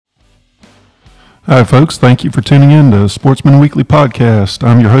Hi, folks. Thank you for tuning in to Sportsman Weekly Podcast.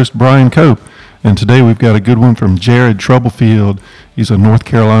 I'm your host, Brian Cope, and today we've got a good one from Jared Troublefield. He's a North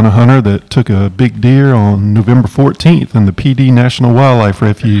Carolina hunter that took a big deer on November 14th in the PD National Wildlife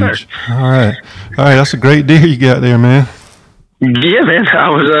Refuge. Sure. All right. That's a great deer you got there, man. Yeah, man, I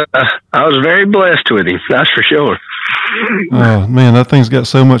was very blessed with him. That's for sure. Oh man, that thing's got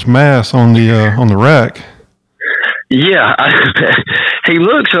so much mass on the rack. Yeah, he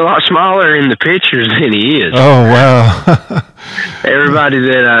looks a lot smaller in the pictures than he is. Oh wow! Everybody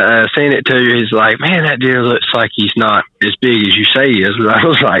that I seen it to is like, man, that deer looks like he's not as big as you say he is. But I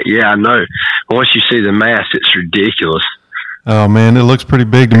was like, yeah, I know. Once you see the mass, it's ridiculous. Oh man, it looks pretty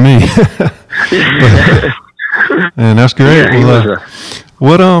big to me. And that's great. Yeah,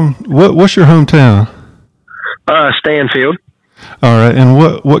 what's your hometown? Stanfield. All right, and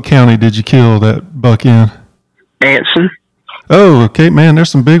what county did you kill that buck in? Anson. Oh, okay, man. There's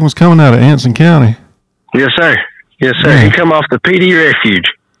some big ones coming out of Anson County. Yes, sir. Yes, sir. Yeah. He come off the PD Refuge.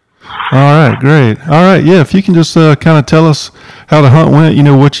 All right, great. All right, yeah. If you can just kind of tell us how the hunt went, you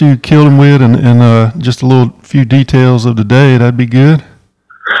know, what you killed him with, and just a few details of the day, that'd be good.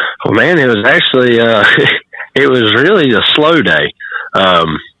 Well, man, it was actually it was really a slow day.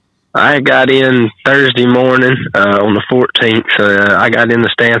 I got in Thursday morning on the 14th. I got in the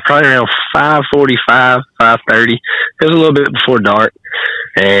stand probably around 5:45, 5:30. It was a little bit before dark,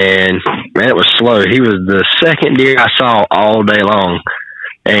 and man, it was slow. He was the second deer I saw all day long,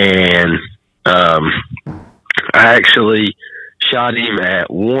 and I actually shot him at it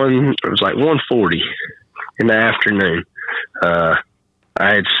was like 1:40 in the afternoon. I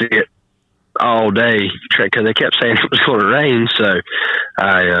had sit all day because they kept saying it was going to rain, so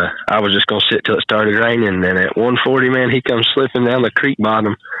I was just going to sit till it started raining. And then at 1:40, man, he comes slipping down the creek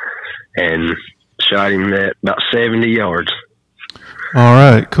bottom and shot him at about 70 yards. All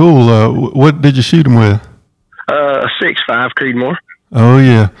right, cool. What did you shoot him with? A 6.5 Creedmoor. Oh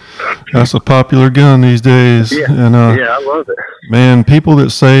yeah, that's a popular gun these days. Yeah, and yeah, I love it. Man, people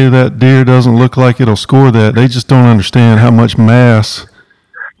that say that deer doesn't look like it'll score that, they just don't understand how much mass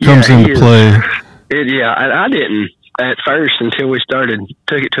comes into play. Yeah, I didn't at first until we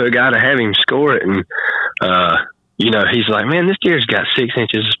took it to a guy to have him score it, and he's like, man, this deer's got 6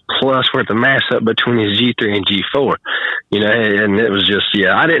 inches plus worth of mass up between his G3 and G4, and it was just,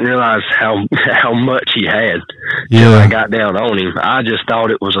 I didn't realize how much he had till I got down on him. I just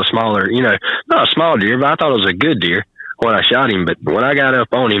thought it was a smaller, not a small deer, but I thought it was a good deer when I shot him. But when I got up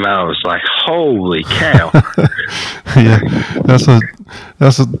on him, I was like, holy cow. Yeah, that's a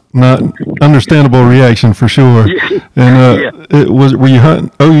not understandable reaction for sure. Yeah. And were you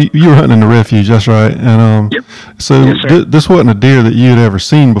hunting? Oh, you were hunting in the refuge. That's right. And yep. So yes, this wasn't a deer that you had ever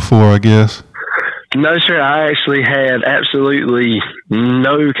seen before, I guess. No, sir. I actually had absolutely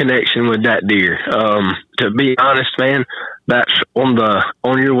no connection with that deer. To be honest, man, that's on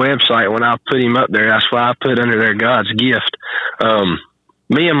your website when I put him up there. That's why I put under there God's gift.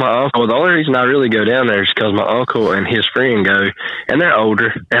 Me and my uncle, the only reason I really go down there is because my uncle and his friend go, and they're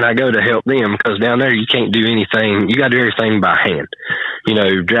older, and I go to help them because down there you can't do anything. You got to do everything by hand,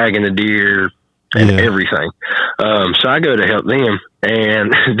 dragging the deer and everything. So I go to help them,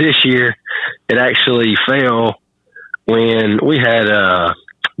 and this year it actually fell when we had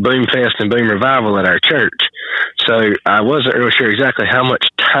Boom Fest and Boom Revival at our church. So I wasn't real sure exactly how much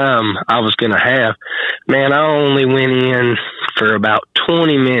time I was going to have. Man, I only went in for about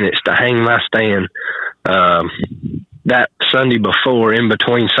 20 minutes to hang my stand that Sunday before in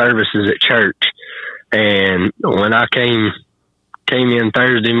between services at church. And when I came in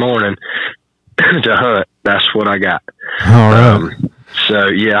Thursday morning to hunt, that's what I got. All right. So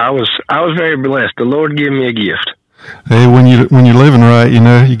yeah, I was very blessed. The Lord gave me a gift. Hey, when you're living right,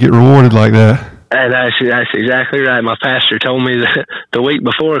 you get rewarded like that. And that's exactly right. My pastor told me the week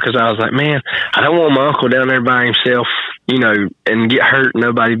before, because I was like, man, I don't want my uncle down there by himself, and get hurt and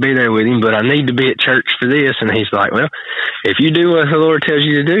nobody be there with him, but I need to be at church for this. And he's like, well, if you do what the Lord tells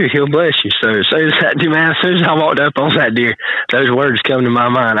you to do, he'll bless you. So as soon as I walked up on that deer, those words come to my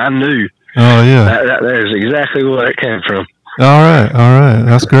mind. I knew. Oh yeah. That there's exactly where it came from. All right.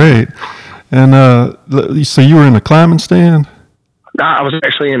 That's great. And so you were in a climbing stand? I was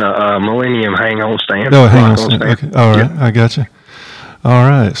actually in a Millennium hang-on stand. Oh, hang-on stand. Okay. All right. Yeah. I got you. All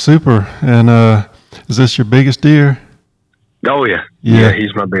right. Super. And is this your biggest deer? Oh, yeah. Yeah,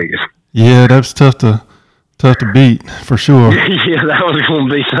 he's my biggest. Yeah, that's tough to beat for sure. Yeah, that was going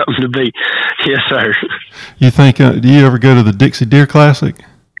to be something to beat. Yes, sir. You think? Do you ever go to the Dixie Deer Classic?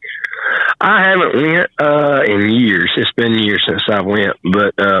 I haven't went in years. It's been years since I went,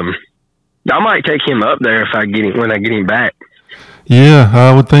 but I might take him up there when I get him back. Yeah,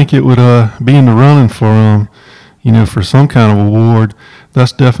 I would think it would be in the running for for some kind of award.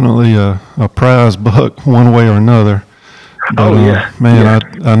 That's definitely a prize buck one way or another. But, man,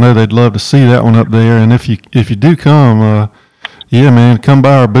 I know they'd love to see that one up there. And if you do come, yeah, man, come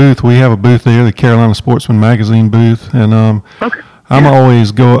by our booth. We have a booth there, the Carolina Sportsman Magazine booth, and Okay. I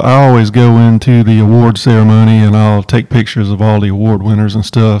always go into the award ceremony, and I'll take pictures of all the award winners and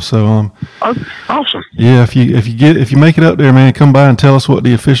stuff. So Awesome. yeah, if you make it up there, man, come by and tell us what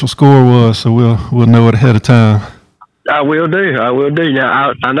the official score was, so we'll know it ahead of time. I will do.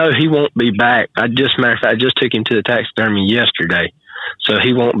 Now I know he won't be back. Matter of fact, I just took him to the taxidermy yesterday, so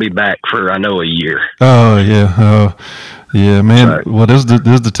he won't be back for a year. Oh yeah, yeah, man. Well, this is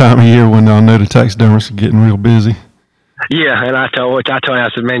the time of year when I know the taxidermists are getting real busy. Yeah, and I told him, I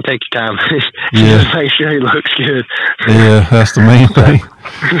said, man, take your time. Yeah. Just make sure he looks good. Yeah, that's the main thing.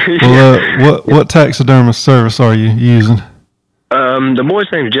 Well, what taxidermist service are you using? The boy's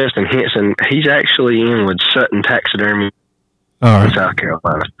name is Justin Henson. He's actually in with Sutton Taxidermy in South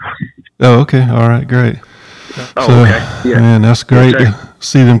Carolina. Oh, okay. All right, great. Oh, okay. Yeah. Man, that's great to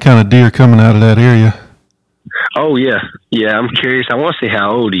see them kind of deer coming out of that area. Oh, yeah. Yeah, I'm curious. I want to see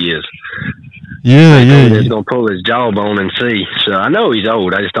how old he is. Yeah. He's going to pull his jawbone and see. So I know he's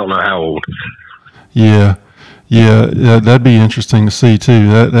old. I just don't know how old. Yeah, that'd be interesting to see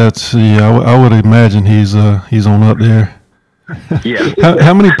too. I would imagine he's on up there. Yeah.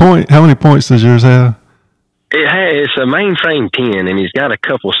 How many points does yours have? It's a mainframe 10, and he's got a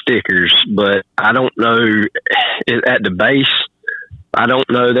couple stickers, but I don't know at the base. I don't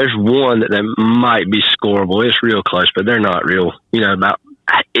know. There's one that might be scoreable. It's real close, but they're not real.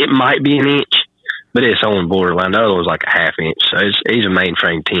 It might be an inch, but it's on borderline. The other one's like a half inch, so he's a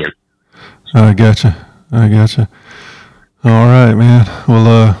mainframe 10. I gotcha. All right, man.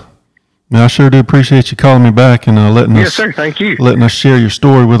 Well, I sure do appreciate you calling me back and letting us. Yes, sir. Thank you. Letting us share your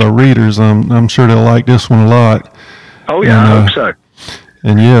story with our readers. I'm sure they'll like this one a lot. Oh yeah, I hope so.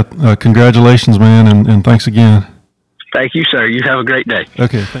 And yeah, congratulations, man, and thanks again. Thank you, sir. You have a great day.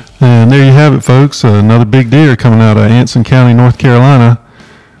 Okay. And there you have it, folks. Another big deer coming out of Anson County, North Carolina.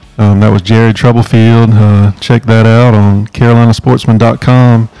 That was Jared Troublefield. Check that out on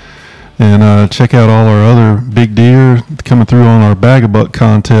carolinasportsman.com. And check out all our other big deer coming through on our Bag-a-Buck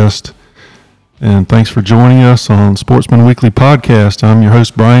contest. And thanks for joining us on Sportsman Weekly Podcast. I'm your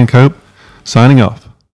host, Brian Cope, signing off.